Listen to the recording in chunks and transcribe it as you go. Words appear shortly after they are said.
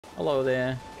Hello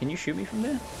there. Can you shoot me from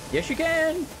there? Yes, you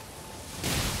can!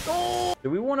 Oh! Do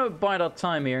we want to bide our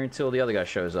time here until the other guy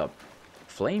shows up?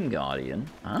 Flame Guardian?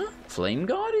 Huh? Flame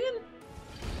Guardian?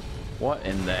 What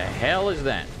in the hell is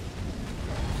that?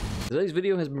 Today's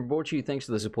video has been brought to you thanks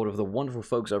to the support of the wonderful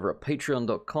folks over at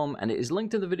patreon.com, and it is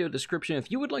linked in the video description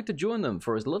if you would like to join them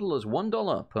for as little as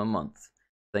 $1 per month.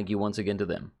 Thank you once again to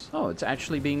them. Oh, it's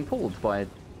actually being pulled by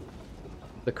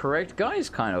the correct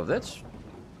guys, kind of. That's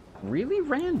really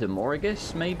random, or I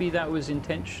guess maybe that was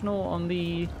intentional on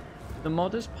the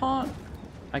modder's part?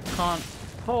 I can't...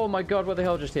 Oh my god, what the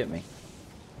hell just hit me?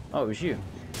 Oh, it was you.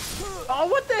 Oh,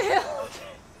 what the hell?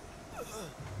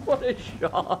 What a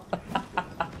shot.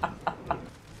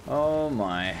 Oh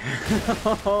my.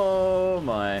 Oh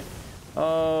my.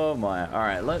 Oh my.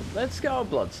 Alright, let's go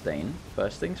Bloodstain.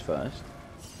 First things first.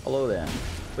 Hello there.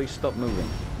 Please stop moving.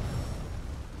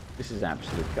 This is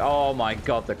absolute... Oh my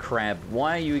god, the crab.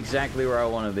 Why are you exactly where I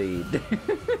want to be?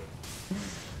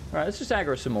 Alright, let's just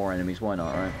aggro some more enemies. Why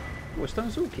not, right? Oh, a stone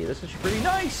sword key. That's actually pretty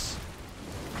nice.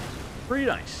 Pretty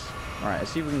nice. Alright,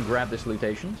 let's see if we can grab this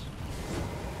lootations.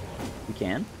 We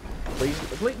can. Please,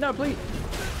 please, no, please.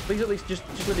 Please at least just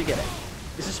let me get it.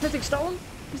 Is the smithing stone?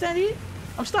 Is that it?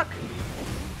 I'm stuck.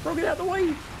 Bro, get out of the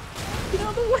way. Get out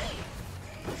of the way.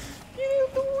 Get out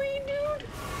of the way, dude.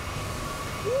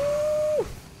 Woo.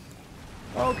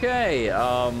 Okay,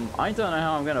 I don't know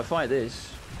how I'm gonna fight this.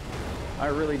 I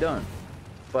really don't.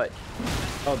 But,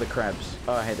 oh, the crabs.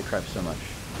 Oh, I hate the crabs so much.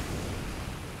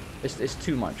 It's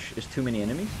too much. It's too many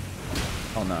enemies.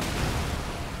 Oh no.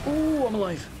 Ooh, I'm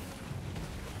alive.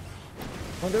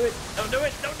 Don't do it. Don't do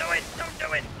it. Don't do it. Don't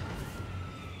do it.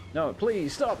 No,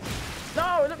 please stop.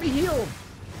 No, let me heal.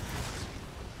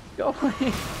 Go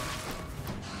away.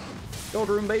 Gold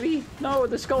room, baby. No,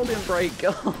 the skull didn't break.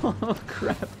 Oh,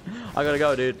 crap. I gotta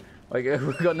go, dude. Like,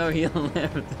 we've got no healing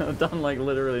left. I've done, like,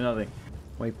 literally nothing.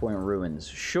 Waypoint ruins.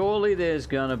 Surely there's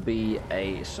gonna be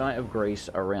a site of grace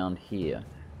around here.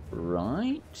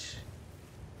 Right?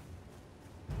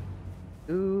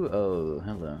 Ooh, oh,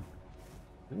 hello.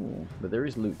 Ooh, but there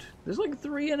is loot. There's like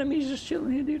 3 enemies just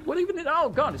chilling here, dude. What even is... Oh,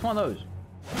 God, it's one of those.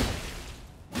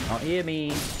 Don't hear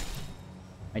me.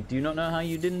 I do not know how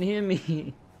you didn't hear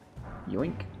me.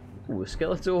 Yoink. Ooh, a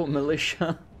skeletal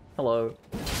militia. Hello.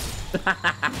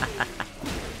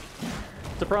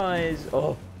 Surprise.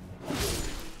 Oh.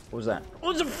 What was that?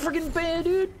 Oh, it's a freaking bear,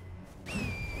 dude.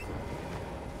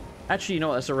 Actually, you know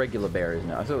what? That's a regular bear, isn't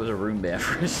it? I thought it was a room bear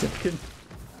for a second.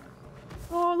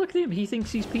 Oh, look at him. He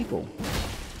thinks he's people.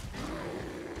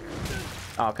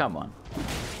 Oh, come on.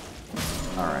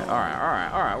 Alright, alright,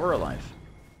 alright, alright. We're alive.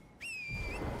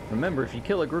 Remember, if you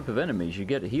kill a group of enemies, you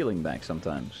get a healing back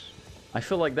sometimes. I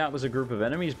feel like that was a group of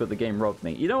enemies, but the game robbed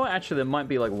me. You know what? Actually, there might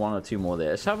be like 1 or 2 more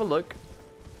there. Let's have a look.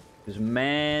 Because,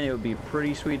 man, it would be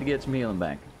pretty sweet to get some healing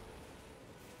back.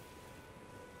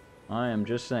 I am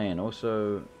just saying.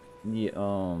 Also, yeah,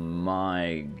 oh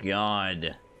my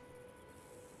god.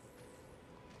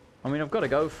 I mean, I've got to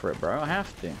go for it, bro. I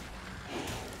have to.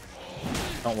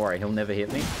 Don't worry, he'll never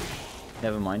hit me.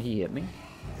 Never mind, he hit me.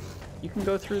 You can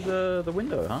go through the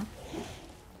window, huh?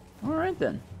 Alright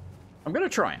then. I'm gonna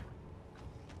try.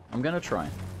 I'm gonna try.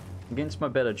 Against my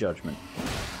better judgment.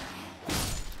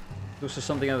 There's also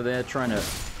something over there trying to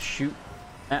shoot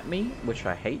at me, which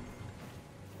I hate.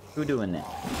 Who doing that?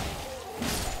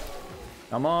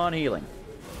 Come on, healing.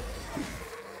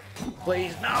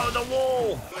 Please, no, the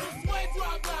wall!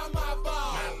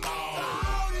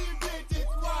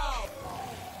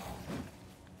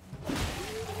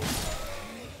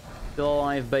 Still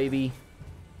alive, baby.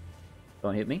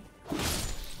 Don't hit me.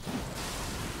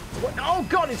 What? Oh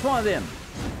god, it's one of them.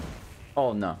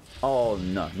 Oh no. Oh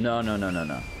no. No, no, no, no,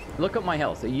 no. Look at my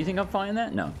health. You think I'm fighting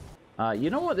that? No. You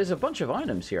know what? There's a bunch of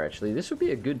items here, actually. This would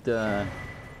be a good,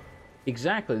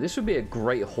 Exactly. This would be a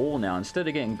great haul now. Instead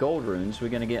of getting gold runes, we're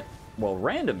going to get, well,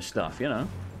 random stuff, you know.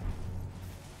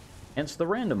 Hence the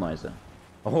randomizer.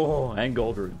 Oh, and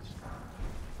gold runes.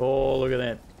 Oh, look at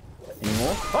that. Any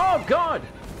more? Oh, God!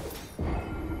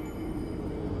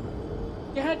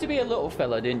 You had to be a little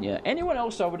fella, didn't you? Anyone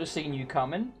else I would have seen you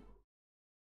coming.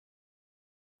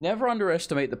 Never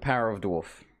underestimate the power of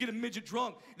dwarf. Get a midget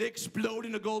drunk, they explode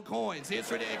into gold coins.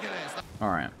 It's ridiculous.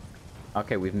 Alright.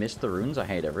 Okay, we've missed the runes. I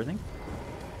hate everything.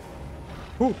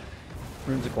 Ooh.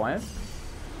 Runes acquired.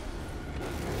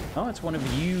 Oh, it's one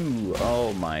of you.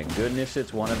 Oh my goodness,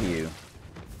 it's one of you.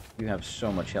 You have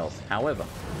so much health. However,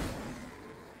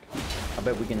 I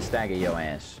bet we can stagger your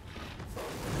ass.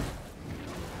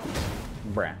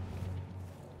 Bruh.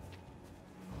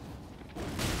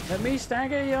 Let me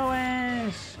stagger your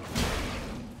ass.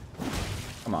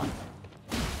 Come on.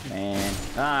 Man.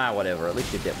 Ah, whatever. At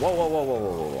least you're dead. Whoa, whoa, whoa, whoa,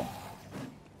 whoa, whoa, whoa.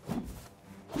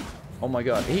 Oh my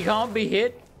god. He can't be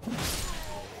hit.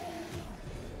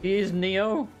 He is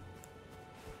Neo.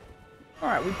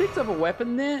 Alright, we picked up a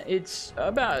weapon there. It's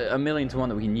about 1,000,000 to 1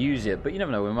 that we can use it, but you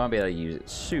never know. We might be able to use it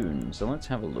soon. So let's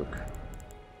have a look.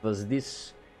 There's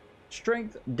this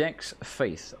strength, dex,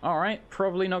 faith. Alright,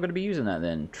 probably not going to be using that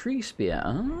then. Tree spear.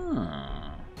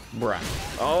 Ah. Bruh.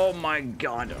 Oh my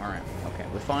god. Alright. Okay,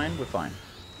 we're fine. We're fine.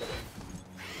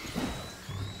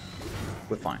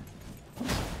 We're fine.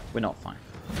 We're not fine.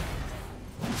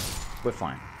 We're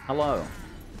fine. Hello.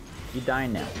 You die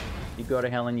now. You go to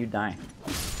hell and you die.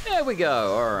 There we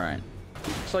go. Alright.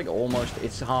 It's like almost...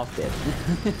 It's half dead.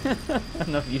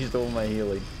 And I've used all my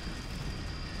healing.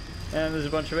 And there's a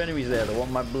bunch of enemies there that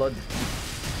want my blood.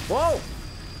 Whoa!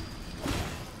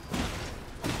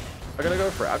 I gotta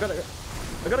go for it. I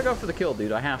gotta go for the kill,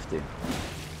 dude. I have to.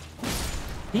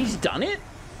 He's done it?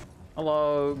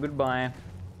 Hello. Goodbye.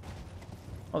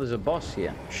 Oh, there's a boss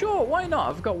here. Sure, why not?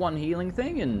 I've got one healing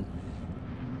thing and...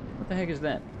 What the heck is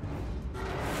that?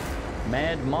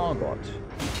 Mad Margot.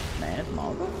 Mad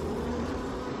Margot?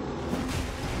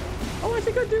 Oh, I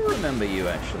think I do remember you,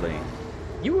 actually.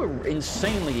 You were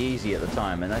insanely easy at the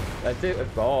time, and I think...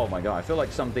 Oh my god, I feel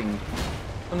like something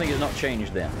has not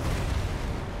changed there.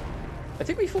 I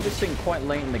think we fought this thing quite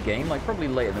late in the game, like probably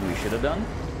later than we should have done.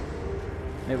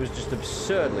 And it was just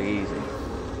absurdly easy.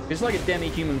 It's like a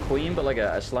demi-human queen, but like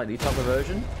a slightly tougher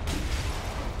version.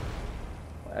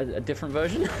 A different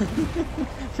version?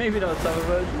 Maybe not a tougher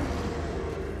version.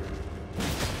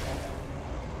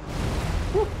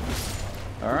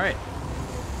 Alright.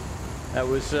 That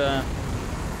was a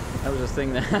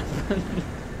thing that happened.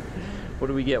 What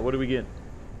do we get? What do we get?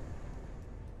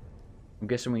 I'm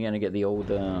guessing we're gonna get the old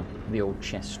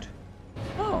chest.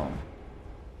 Oh.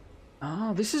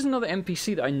 Oh, this is another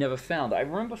NPC that I never found. I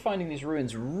remember finding these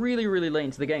ruins really, really late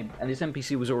into the game, and this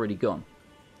NPC was already gone.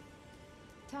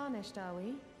 Tarnished, are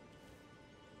we?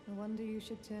 No wonder you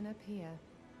should turn up here.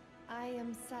 I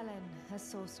am Selen, a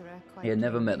sorcerer. Quite Yeah,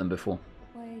 never met them before.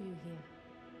 Why are you here?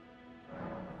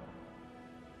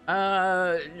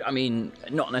 I mean,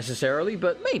 not necessarily,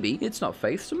 but maybe. It's not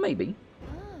faith, so maybe.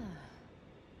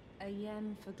 Ah, a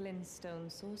yen for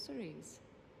glintstone sorceries.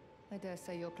 I dare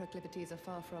say your proclivities are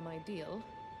far from ideal.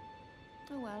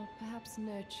 Oh well, perhaps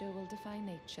nurture will defy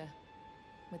nature.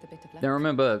 With a bit of luck. Now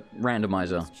remember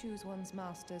Randomizer. Choose one's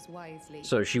masters wisely.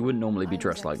 So she wouldn't normally be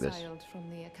dressed like this. I was exiled from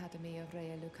the Academy of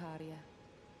Rea Lucaria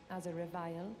as a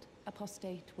reviled,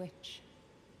 apostate witch.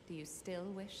 Do you still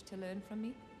wish to learn from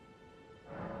me?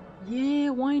 Yeah,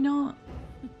 why not?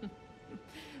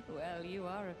 Well, you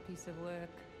are a piece of work.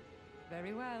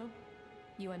 Very well.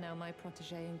 You are now my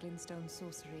protege in glintstone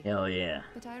sorcery. Hell yeah.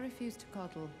 But I refuse to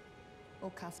coddle or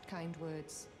cast kind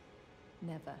words.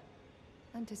 Never.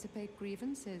 Anticipate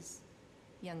grievances,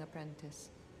 young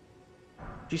apprentice.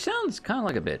 She sounds kind of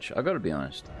like a bitch, I gotta be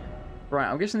honest. Right,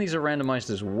 I'm guessing these are randomized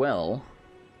as well.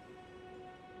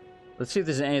 Let's see if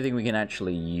there's anything we can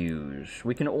actually use.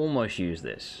 We can almost use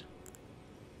this.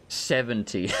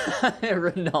 70.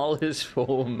 Renala's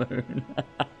full moon.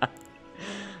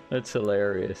 That's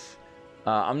hilarious.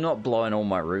 I'm not blowing all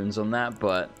my runes on that,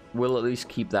 but we'll at least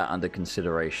keep that under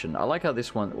consideration. I like how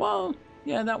this one... Well,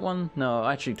 yeah, that one... No,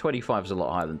 actually, 25 is a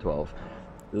lot higher than 12.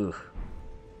 Ugh.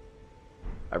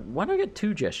 Why did I get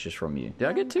 2 gestures from you? Did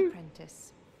I get 2?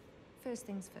 Apprentice. First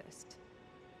things first.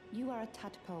 You are a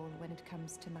tadpole when it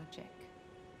comes to magic.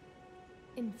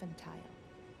 Infantile.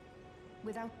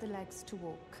 Without the legs to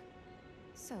walk.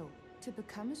 So, to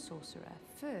become a sorcerer,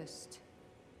 first,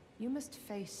 you must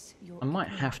face your I might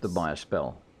have to buy a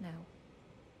spell. Now,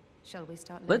 shall we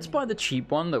start learning? Let's buy the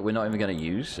cheap one that we're not even going to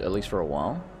use, at least for a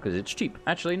while, because it's cheap.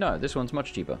 Actually, no, this one's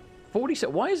much cheaper. 40.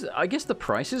 Why is... I guess the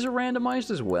prices are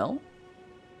randomized as well?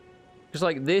 Because,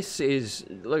 like, this is...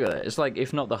 Look at it. It's like,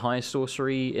 if not the highest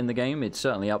sorcery in the game, it's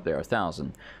certainly up there,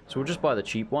 1,000. So we'll just buy the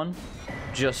cheap one,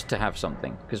 just to have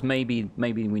something. Because maybe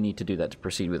we need to do that to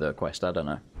proceed with her quest. I don't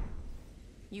know.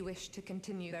 You wish to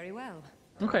continue very well.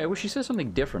 Okay, well, she says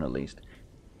something different, at least.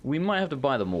 We might have to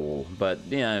buy them all, but,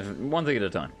 yeah, one thing at a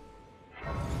time.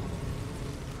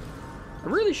 I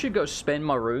really should go spend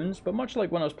my runes, but much like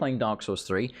when I was playing Dark Souls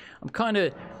 3, I'm kind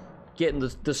of getting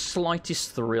the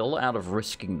slightest thrill out of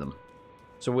risking them.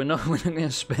 So we're not going to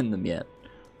spend them yet.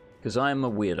 Because I am a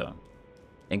weirdo.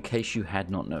 In case you had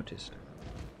not noticed.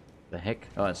 The heck?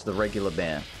 Oh, it's the regular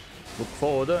bear. Look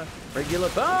for the regular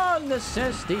bear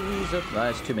necessities of...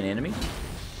 That's too many enemies.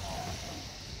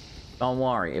 Don't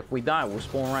worry. If we die, we'll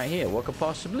spawn right here. What could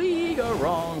possibly go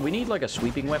wrong? We need like a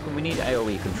sweeping weapon. We need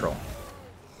AoE control.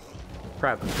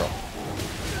 Crowd control.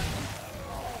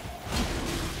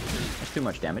 That's too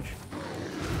much damage.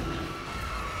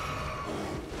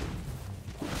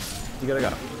 You gotta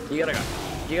go. You gotta go.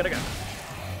 You gotta go.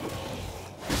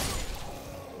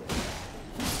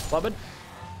 Clubbed.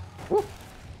 Woo.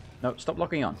 No, stop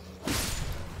locking on.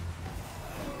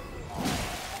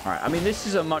 Alright, I mean, this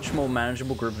is a much more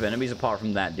manageable group of enemies apart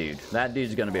from that dude. That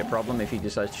dude's going to be a problem if he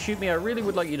decides to shoot me. I really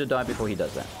would like you to die before he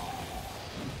does that.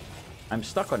 I'm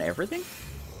stuck on everything?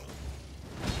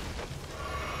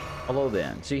 Hello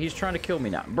there. See, he's trying to kill me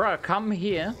now. Bruh, come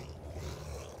here.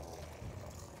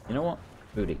 You know what?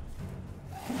 Booty.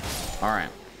 Alright.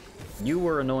 You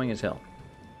were annoying as hell.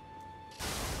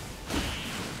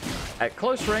 At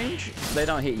close range, they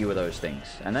don't hit you with those things.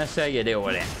 And that's how you deal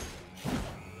with it.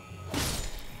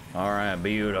 Alright,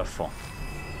 beautiful.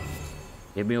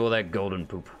 Give me all that golden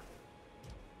poop.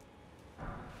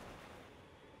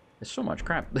 There's so much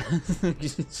crap.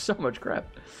 So much crap.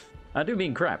 I do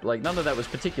mean crap. Like, none of that was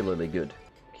particularly good.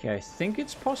 Okay, I think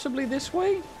it's possibly this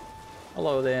way.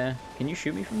 Hello there. Can you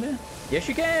shoot me from there? Yes,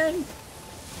 you can!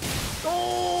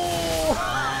 Oh!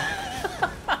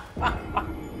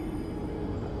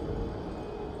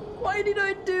 Why did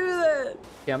I do that?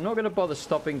 Yeah, I'm not going to bother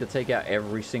stopping to take out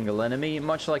every single enemy,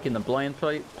 much like in the blind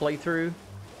playthrough.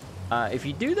 If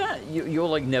you do that, you'll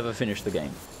like never finish the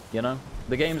game, you know?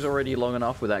 The game's already long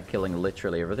enough without killing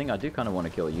literally everything. I do kind of want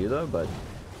to kill you though, but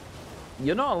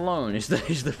you're not alone is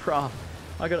the problem.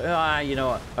 I gotta, you know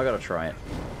what? I gotta try it.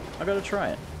 I gotta try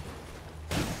it.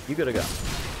 You gotta go.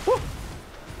 Woo!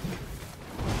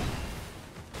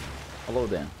 Hello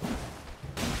there.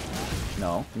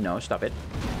 No, no, stop it.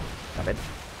 Stop it.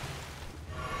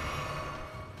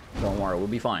 Don't worry, we'll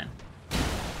be fine.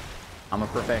 I'm a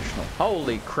professional.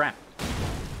 Holy crap.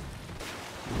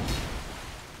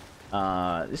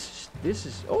 This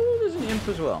is... Oh, there's an imp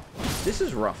as well. This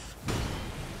is rough.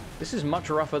 This is much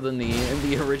rougher than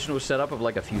the original setup of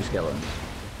like a few skeletons.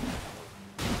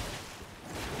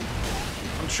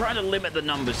 I'm trying to limit the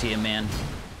numbers here, man.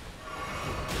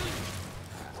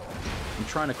 I'm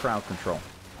trying to crowd control.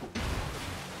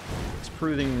 It's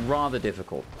proving rather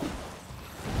difficult.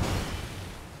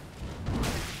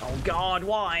 Oh god,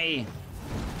 why?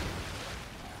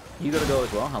 You gotta go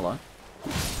as well. Hello.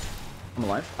 I'm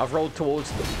alive. I've rolled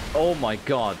towards the... Oh my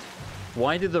god.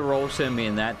 Why did the roll send me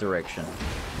in that direction?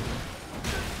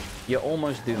 You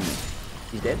almost doomed me.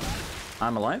 He's dead.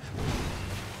 I'm alive.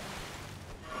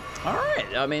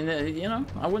 Alright. I mean, you know,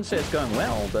 I wouldn't say it's going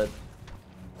well, but...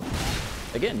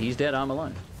 Again, he's dead. I'm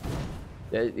alive.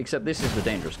 Except this is the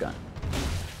dangerous guy.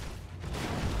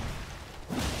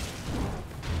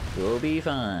 We'll be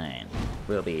fine.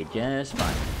 We'll be just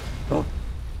fine. Oh.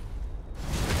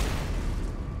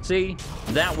 See?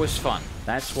 That was fun.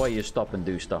 That's why you stop and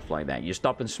do stuff like that. You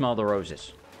stop and smell the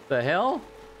roses. The hell?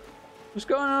 What's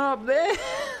going on up there?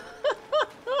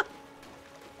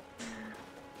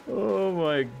 Oh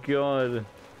my god.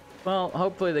 Well,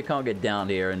 hopefully they can't get down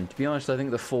here. And to be honest, I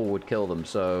think the fall would kill them.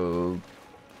 So...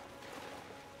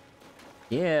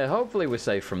 yeah, hopefully we're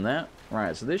safe from that.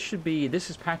 Right, so this should be... This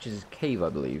is Patch's cave, I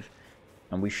believe.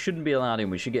 And we shouldn't be allowed in.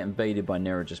 We should get invaded by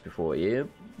Nera just before. Yep.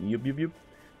 Yup, yup, yup.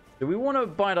 Do we want to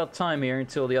bide our time here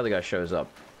until the other guy shows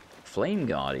up? Flame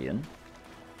Guardian?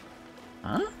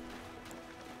 Huh?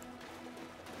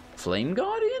 Flame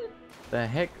Guardian? The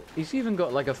heck? He's even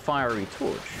got like a fiery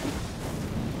torch.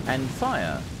 And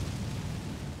fire.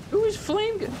 Who is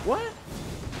Flame Guardian? What?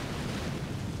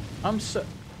 I'm so...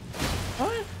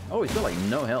 What? Oh, he's got like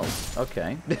no health.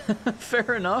 Okay.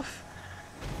 Fair enough.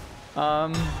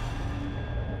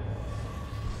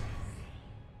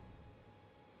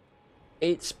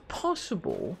 It's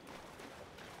possible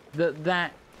that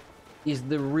that is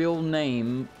the real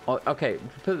name. Okay,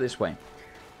 put it this way.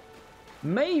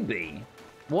 Maybe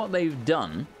what they've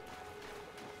done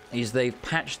is they've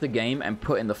patched the game and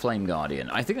put in the Flame Guardian.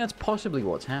 I think that's possibly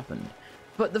what's happened.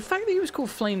 But the fact that he was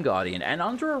called Flame Guardian and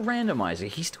under a randomizer,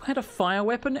 he still had a fire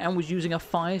weapon and was using a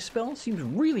fire spell seems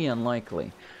really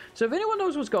unlikely. So if anyone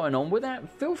knows what's going on with that,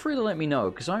 feel free to let me know,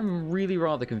 because I'm really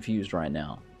rather confused right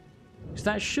now. Because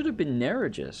that should have been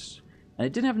Nerigis. And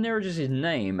it didn't have Nerigis'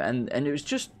 name, and it was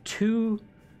just too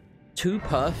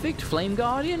perfect, Flame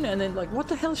Guardian, and then like, what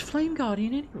the hell is Flame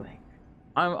Guardian anyway?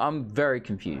 I'm very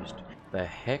confused. The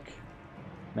heck?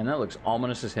 Man, that looks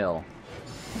ominous as hell.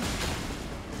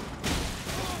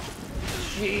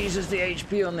 Jesus, the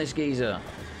HP on this geezer.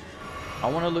 I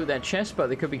want to loot that chest, but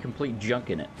there could be complete junk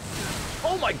in it.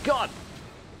 Oh my god!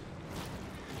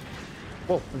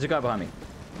 Whoa, there's a guy behind me.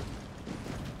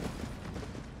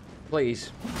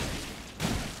 Please.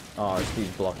 Oh, this dude's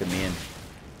blocking me in.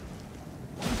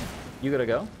 You gotta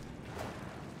go.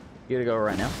 You gotta go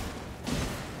right now.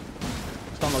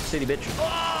 Stunlock City, bitch.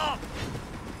 Oh!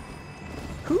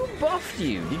 Who buffed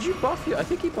you? Did you buff you? I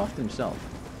think he buffed himself.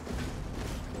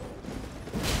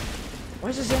 Why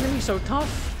is this enemy so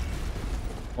tough?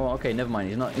 Oh, okay, never mind.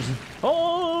 He's not.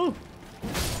 Oh!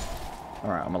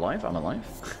 Alright, I'm alive. I'm alive.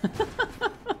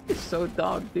 It's so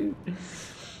dark, dude.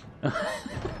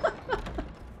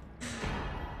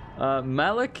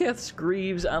 Malekith's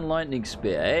Greaves and Lightning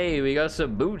Spear. Hey, we got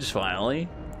some boots finally.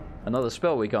 Another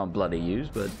spell we can't bloody use,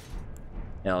 but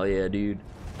hell yeah, dude.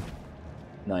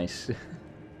 Nice.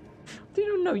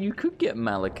 Didn't know you could get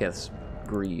Malekith's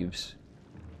Greaves.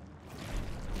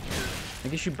 I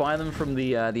guess you buy them from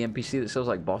the NPC that sells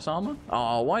like boss armor.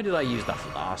 Oh, why did I use that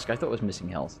flask? I thought it was missing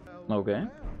health. Okay.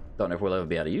 Don't know if we'll ever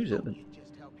be able to use it. But...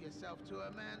 Just help yourself to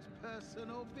a man's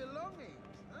personal belongings,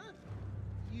 huh?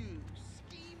 You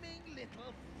scheming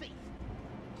little thief.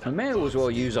 I may as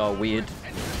well use our weird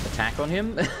attack on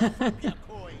him. Your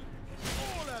coin,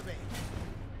 all of it.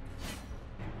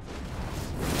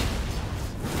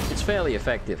 It's fairly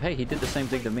effective. Hey, he did the same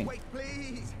thing to me. Wait,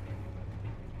 please.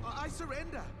 I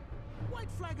surrender. White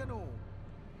flag and all.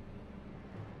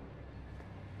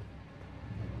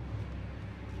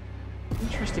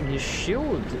 Interesting, his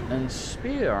shield and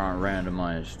spear aren't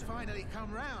randomized. Finally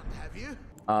come round, have you?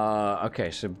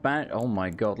 Okay, so oh my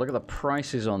god, look at the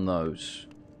prices on those.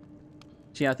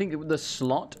 See, I think the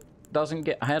slot doesn't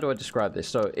get... How do I describe this?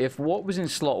 So, if what was in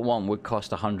slot 1 would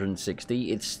cost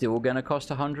 160, it's still gonna cost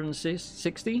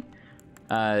 160,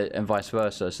 and vice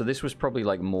versa. So this was probably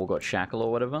like Morgott Shackle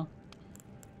or whatever.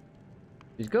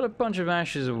 He's got a bunch of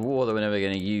Ashes of War that we're never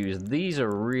gonna use. These are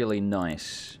really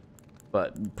nice.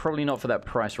 But probably not for that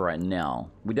price right now.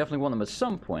 We definitely want them at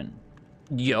some point.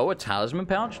 Yo, a talisman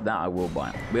pouch? That I will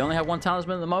buy. We only have one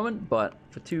talisman at the moment, but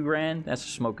for 2 grand, that's a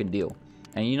smoking deal.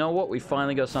 And you know what? We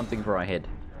finally got something for our head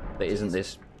that isn't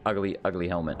this ugly, ugly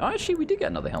helmet. Oh, actually, we did get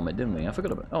another helmet, didn't we? I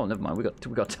forgot about it. Oh, never mind. We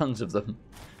got tons of them.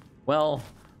 Well,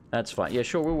 that's fine. Yeah,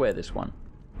 sure, we'll wear this one.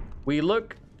 We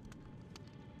look...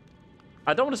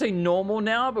 I don't want to say normal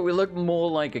now, but we look more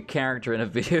like a character in a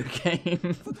video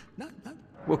game.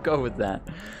 We'll go with that.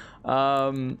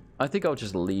 I think I'll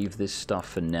just leave this stuff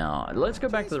for now. Let's go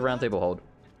back to the round table hold.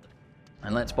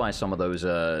 And let's buy some of those,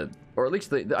 or at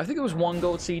least, I think it was 1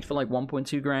 gold seed for like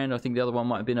 1.2 grand. I think the other one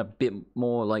might have been a bit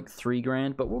more like 3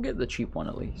 grand, but we'll get the cheap one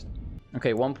at least.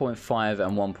 Okay, 1.5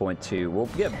 and 1.2. We'll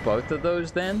get both of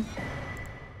those then.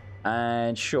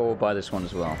 And sure, we'll buy this one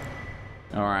as well.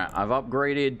 Alright, I've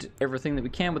upgraded everything that we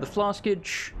can with the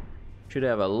flaskage. Should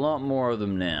have a lot more of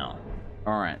them now.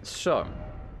 Alright, so...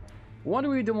 what do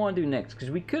we want to do next? Because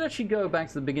we could actually go back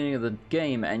to the beginning of the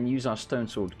game and use our Stone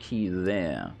Sword key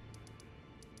there.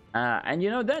 And you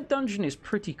know, that dungeon is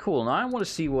pretty cool. And I want to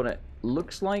see what it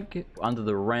looks like under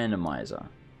the randomizer.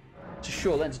 So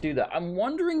sure, let's do that. I'm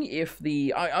wondering if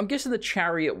the... I'm guessing the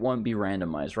chariot won't be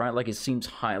randomized, right? Like, it seems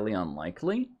highly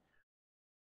unlikely.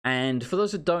 And for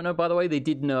those that don't know, by the way, they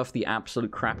did nerf the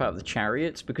absolute crap out of the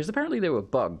chariots because apparently they were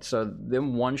bugged. So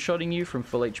them one-shotting you from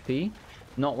full HP...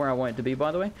 not where I want it to be,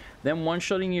 by the way. Them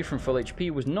one-shotting you from full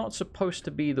HP was not supposed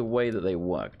to be the way that they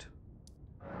worked.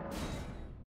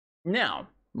 Now,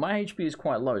 my HP is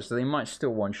quite low, so they might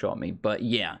still one-shot me. But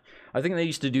yeah, I think they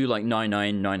used to do like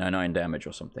 99999 damage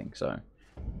or something. So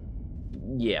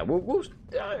yeah,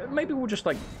 maybe we'll just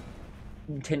like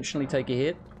intentionally take a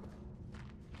hit.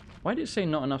 Why did it say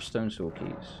not enough Stone Sword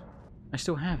keys? I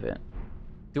still have it.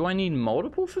 Do I need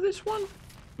multiple for this one?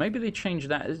 Maybe they changed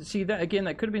that. See, that again,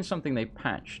 that could have been something they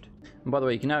patched. And by the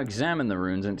way, you can now examine the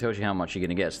runes and it tells you how much you're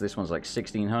going to get. So this one's like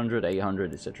 1600,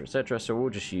 800, etc, etc. So we'll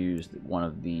just use one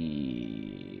of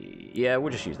the... yeah,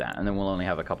 we'll just use that. And then we'll only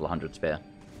have a couple of hundred spare.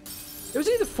 It was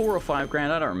either 4 or 5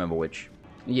 grand. I don't remember which.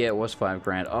 Yeah, it was 5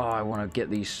 grand. Oh, I want to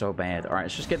get these so bad. All right,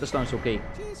 let's just get the Stone Sword key.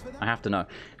 I have to know.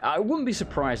 I wouldn't be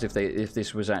surprised if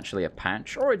this was actually a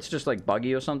patch. Or it's just like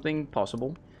buggy or something.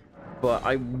 Possible. But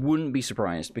I wouldn't be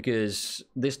surprised because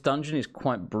this dungeon is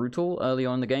quite brutal early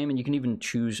on in the game, and you can even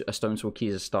choose a Stone Sword key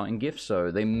as a starting gift, so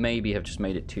they maybe have just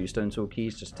made it 2 Stone Sword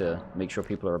keys just to make sure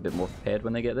people are a bit more prepared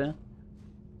when they get there.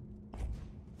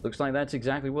 Looks like that's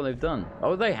exactly what they've done.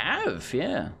 Oh, they have,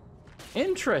 yeah.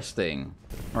 Interesting.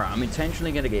 Alright, I'm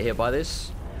intentionally going to get hit by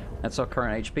this. That's our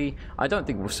current HP. I don't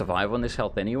think we'll survive on this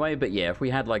health anyway, but yeah, if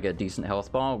we had like a decent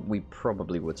health bar, we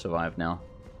probably would survive now.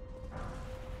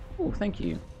 Oh, thank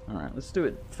you. Alright, let's do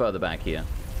it further back here.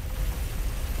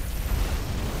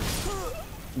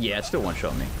 Yeah, it still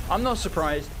one-shot me. I'm not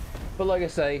surprised, but like I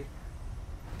say,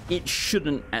 it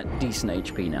shouldn't at decent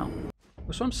HP now.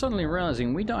 So I'm suddenly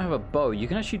realizing we don't have a bow. You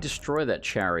can actually destroy that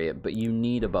chariot, but you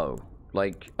need a bow.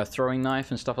 Like a throwing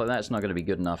knife and stuff like that, it's not going to be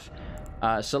good enough.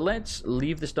 So let's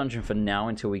leave this dungeon for now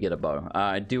until we get a bow.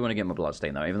 I do want to get my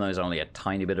bloodstain though, even though there's only a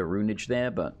tiny bit of runage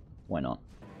there, but why not?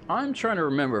 I'm trying to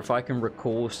remember if I can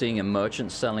recall seeing a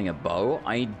merchant selling a bow.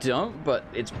 I don't, but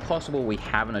it's possible we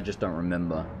haven't, I just don't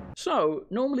remember. So,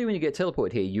 normally when you get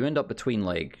teleported here, you end up between,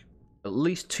 like, at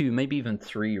least 2, maybe even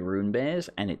 3 rune bears,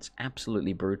 and it's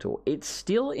absolutely brutal. It's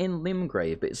still in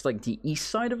Limgrave, but it's like the east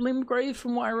side of Limgrave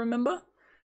from what I remember.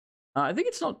 I think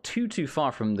it's not too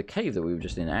far from the cave that we were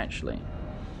just in, actually.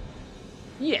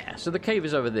 Yeah, so the cave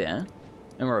is over there.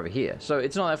 And we're over here. So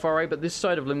it's not that far away, but this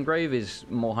side of Limgrave is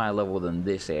more high level than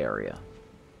this area.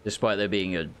 Despite there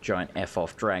being a giant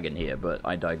F-off dragon here, but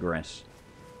I digress.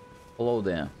 Hello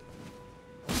there.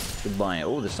 Goodbye.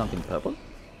 Oh, there's something purple.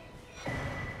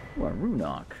 Oh, a rune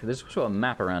arc. There's also a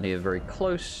map around here very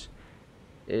close.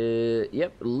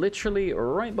 Yep, literally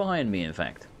right behind me, in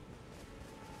fact.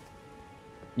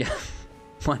 Yeah,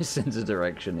 my sense of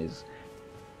direction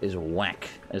is whack,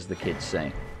 as the kids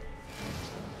say.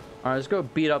 Alright, let's go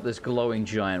beat up this glowing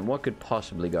giant. What could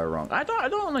possibly go wrong? I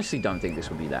honestly don't think this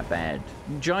would be that bad.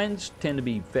 Giants tend to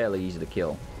be fairly easy to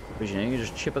kill. Because, you know, you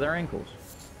just chip at their ankles.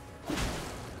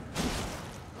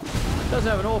 Does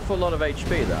have an awful lot of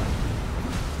HP, though.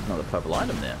 Not a purple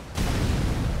item there.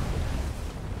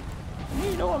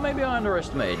 You know what? Maybe I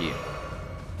underestimated you.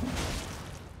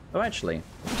 Oh, actually,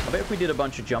 I bet if we did a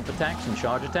bunch of jump attacks and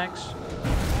charge attacks,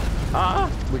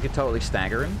 we could totally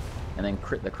stagger him and then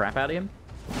crit the crap out of him.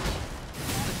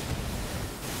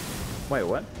 Wait,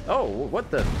 what? Oh,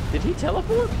 what the? Did he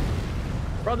teleport?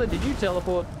 Brother, did you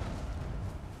teleport?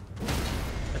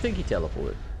 I think he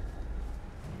teleported.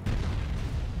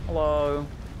 Hello?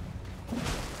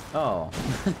 Oh.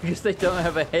 Because they don't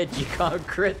have a head, you can't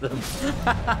crit them.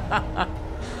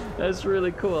 That's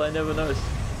really cool, I never noticed.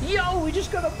 Yo, we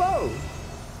just got a bow!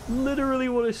 Literally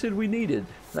what I said we needed.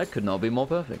 That could not be more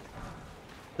perfect.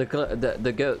 I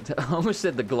almost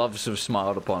said the gloves have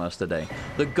smiled upon us today.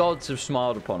 The gods have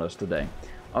smiled upon us today.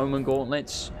 Omen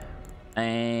gauntlets.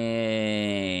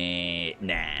 And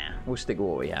nah. We'll stick with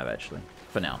what we have, actually.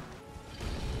 For now.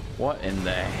 What in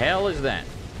the hell is that?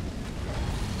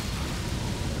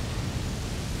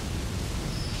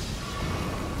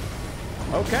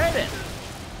 Okay, then.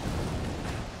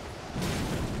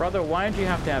 Brother, why did you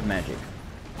have to have magic?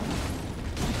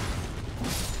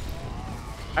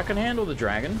 I can handle the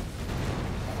dragon.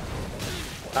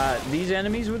 These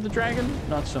enemies with the dragon,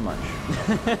 not so much.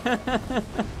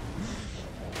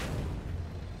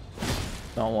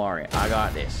 Don't worry, I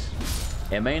got this.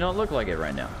 It may not look like it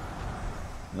right now.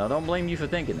 No, don't blame you for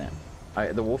thinking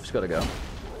that. The wolf's got to go.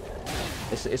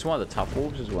 It's one of the tough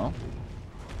wolves as well.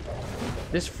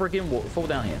 This freaking wolf, fall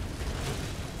down here.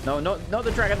 No, not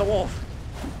the dragon, the wolf.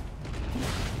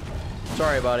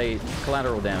 Sorry, buddy.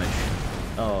 Collateral damage.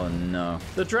 Oh no.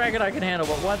 The dragon I can handle,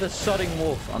 but why the sodding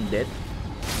wolf? I'm dead.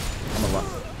 I'm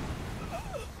alive.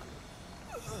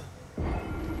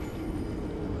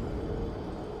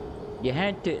 You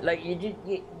had to, like, you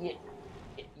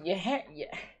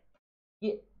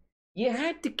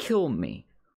had to kill me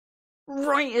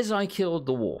right as I killed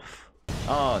the wolf.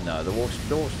 Oh no, the wolf's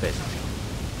pissed.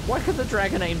 Why could the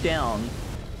dragon aim down?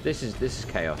 This is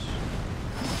chaos.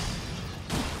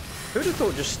 Who'd have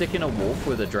thought just sticking a wolf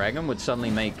with a dragon would suddenly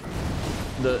make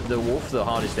the wolf the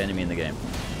hardest enemy in the game?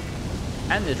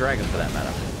 And the dragon, for that matter.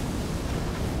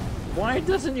 Why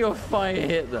doesn't your fire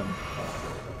hit them?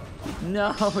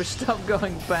 No, stop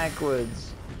going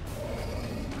backwards.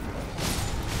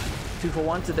 2 for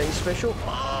 1 today's special.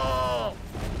 Oh!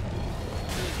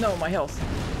 No, my health.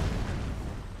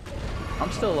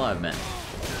 I'm still alive, man.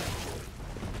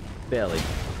 Barely.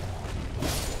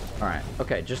 Alright,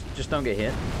 okay, just don't get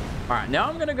hit. Alright, now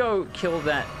I'm gonna go kill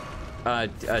that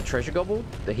treasure gobble,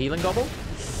 the healing gobble.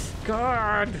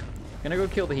 God! Gonna go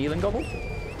kill the healing gobble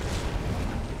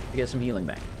to get some healing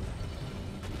back.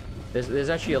 There's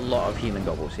actually a lot of healing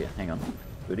gobbles here. Hang on.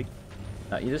 Booty.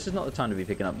 This is not the time to be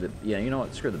picking up the... Yeah, you know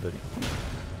what? Screw the booty.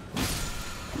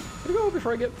 Gotta go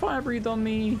before I get fire breathed on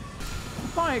me.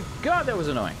 My God, that was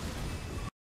annoying.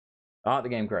 Ah, the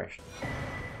game crashed.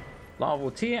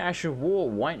 Larval Tear, Ash of War,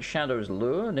 White Shadow's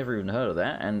Lure, never even heard of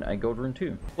that, and a Gold Rune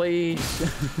 2. Please.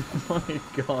 Oh my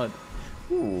God.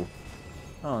 Ooh.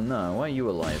 Oh no, why are you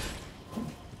alive?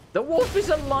 The wolf is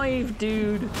alive,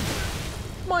 dude!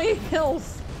 My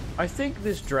health! I think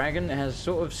this dragon has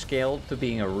sort of scaled to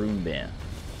being a rune bear.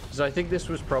 Because I think this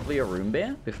was probably a rune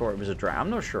bear before it was a dragon. I'm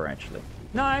not sure, actually.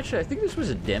 No, actually, I think this was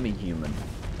a demi-human.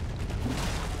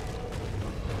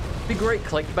 Be great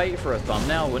clickbait for a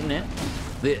thumbnail, wouldn't it?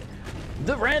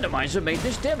 The randomizer made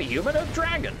this demi-human a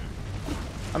dragon.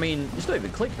 I mean, it's not even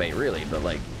clickbait, really, but,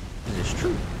 like, it's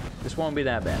true. This won't be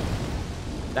that bad.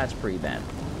 That's pretty bad.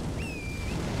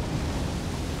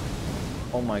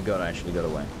 Oh my God, I actually got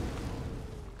away.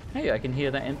 Hey, I can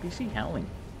hear that NPC howling.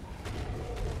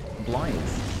 Blythe.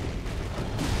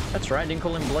 That's right, I didn't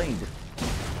call him Blade.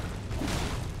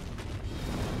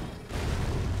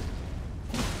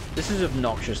 This is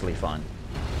obnoxiously fun.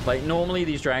 Like, normally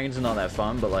these dragons are not that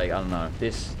fun, but like, I don't know.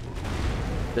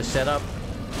 The setup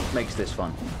makes this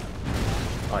fun.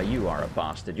 Oh, you are a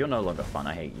bastard. You're no longer fun.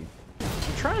 I hate you.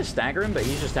 I'm trying to stagger him, but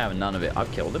he's just having none of it.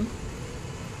 I've killed him.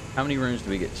 How many runes do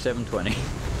we get? 720.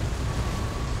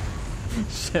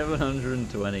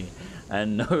 720.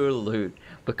 And no loot.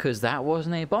 Because that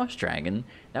wasn't a boss dragon.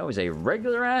 That was a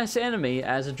regular-ass enemy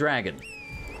as a dragon.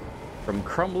 From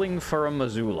Crumbling for a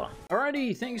Missoula.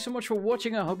 Alrighty, thank you so much for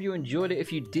watching. I hope you enjoyed it.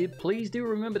 If you did, please do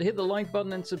remember to hit the like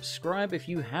button and subscribe if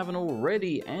you haven't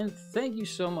already. And thank you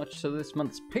so much to this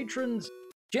month's patrons.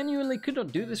 Genuinely could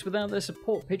not do this without their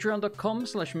support.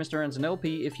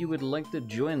 Patreon.com/MrAndersonLP if you would like to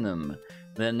join them.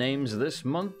 Their names this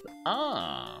month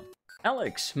are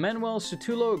Alex, Manuel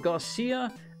Sutulo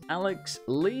Garcia, Alex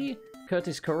Lee,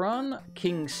 Curtis Karan,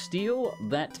 King Steel,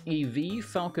 That EV,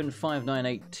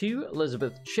 Falcon5982,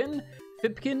 Elizabeth Chen,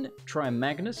 Fibkin, Try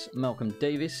Magnus, Malcolm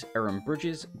Davis, Aaron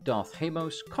Bridges, Darth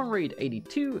Hamos,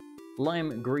 Conrad82,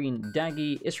 Lime Green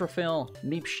Daggy, Israfel,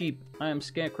 Meep Sheep, I Am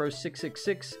Scarecrow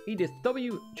 666, Edith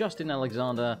W, Justin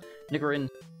Alexander, Nigarin,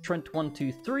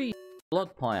 Trent123,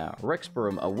 Bloodpire,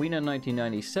 Rexborough, Awena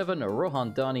 1997,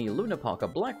 Rohan Dani, Luna Parker,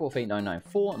 Blackwolf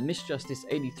 8994, Misjustice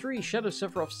 83, Shadow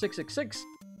Sephiroth 666,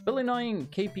 Billy Nine,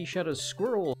 KP Shadows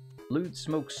Squirrel, Lewd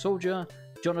Smoke Soldier,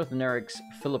 Jonathan Eriks,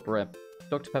 Philip Rep,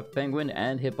 Dr. Pepper Penguin,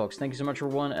 and Hitbox. Thank you so much,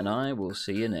 everyone, and I will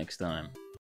see you next time.